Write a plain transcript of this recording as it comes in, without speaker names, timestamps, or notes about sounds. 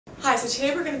Hi, so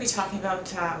today we're going to be talking about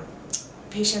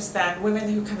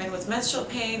women who come in with menstrual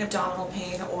pain, abdominal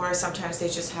pain, or sometimes they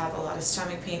just have a lot of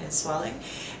stomach pain and swelling.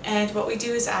 And what we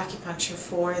do is acupuncture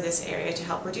for this area to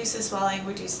help reduce the swelling,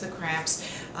 reduce the cramps,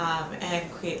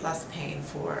 and create less pain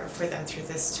for them through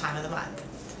this time of the month.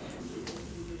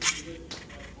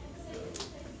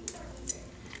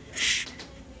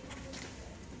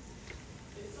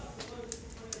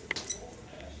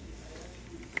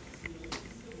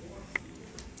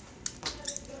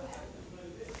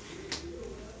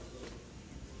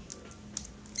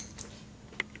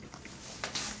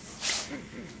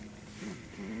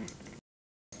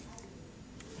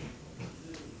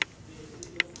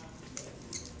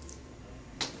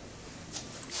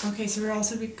 Okay, so we're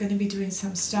also going to be doing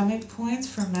some stomach points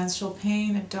for menstrual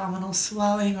pain, abdominal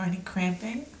swelling, or any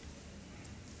cramping.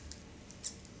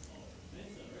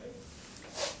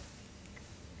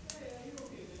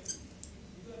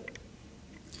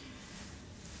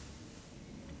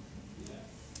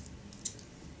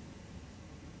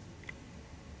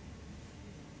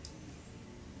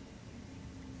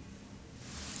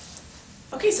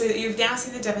 Okay, so you've now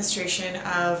seen the demonstration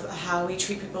of how we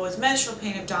treat people with menstrual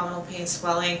pain, abdominal pain,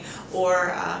 swelling,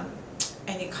 or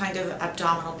any kind of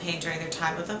abdominal pain during their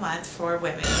time of the month for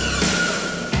women.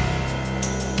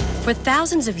 For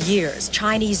thousands of years,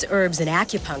 Chinese herbs and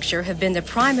acupuncture have been the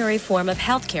primary form of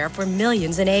healthcare for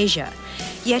millions in Asia.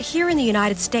 Yet here in the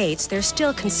United States, they're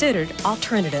still considered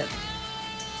alternative.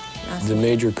 The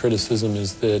major criticism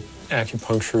is that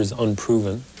acupuncture is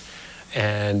unproven,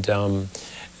 and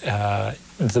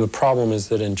the problem is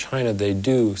that in China they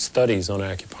do studies on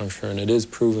acupuncture, and it is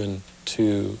proven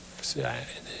to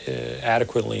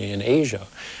adequately in Asia,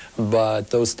 but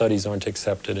those studies aren't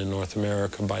accepted in North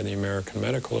America by the American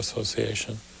Medical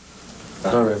Association.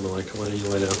 All right, Malika, why don't you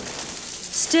lay down?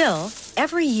 Still,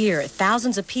 every year,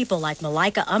 thousands of people like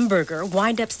Malika Umberger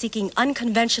wind up seeking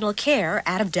unconventional care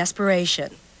out of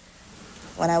desperation.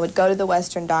 When I would go to the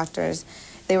Western doctors,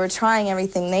 they were trying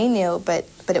everything they knew, but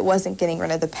it wasn't getting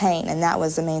rid of the pain, and that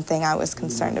was the main thing I was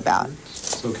concerned about.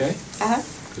 Okay? Uh-huh.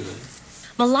 Good.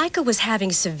 Malika was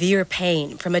having severe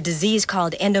pain from a disease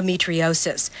called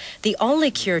endometriosis. The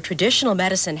only cure traditional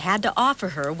medicine had to offer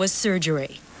her was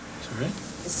surgery. Sorry?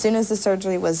 As soon as the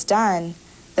surgery was done,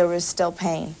 there was still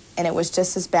pain, and it was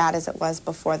just as bad as it was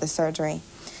before the surgery.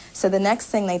 So the next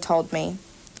thing they told me,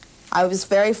 I was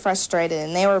very frustrated,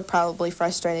 and they were probably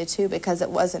frustrated too because it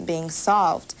wasn't being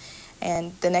solved.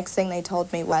 And the next thing they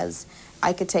told me was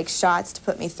I could take shots to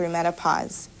put me through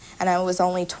menopause. And I was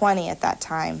only 20 at that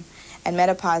time, and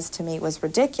menopause to me was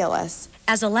ridiculous.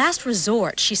 As a last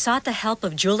resort, she sought the help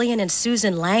of Julian and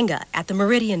Susan Langa at the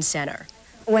Meridian Center.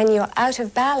 When you're out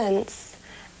of balance,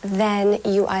 then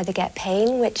you either get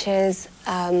pain, which is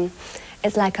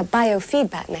it's like a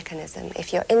biofeedback mechanism.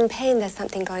 If you're in pain, there's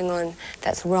something going on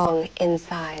that's wrong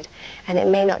inside. And it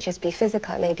may not just be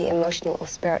physical, it may be emotional or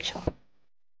spiritual.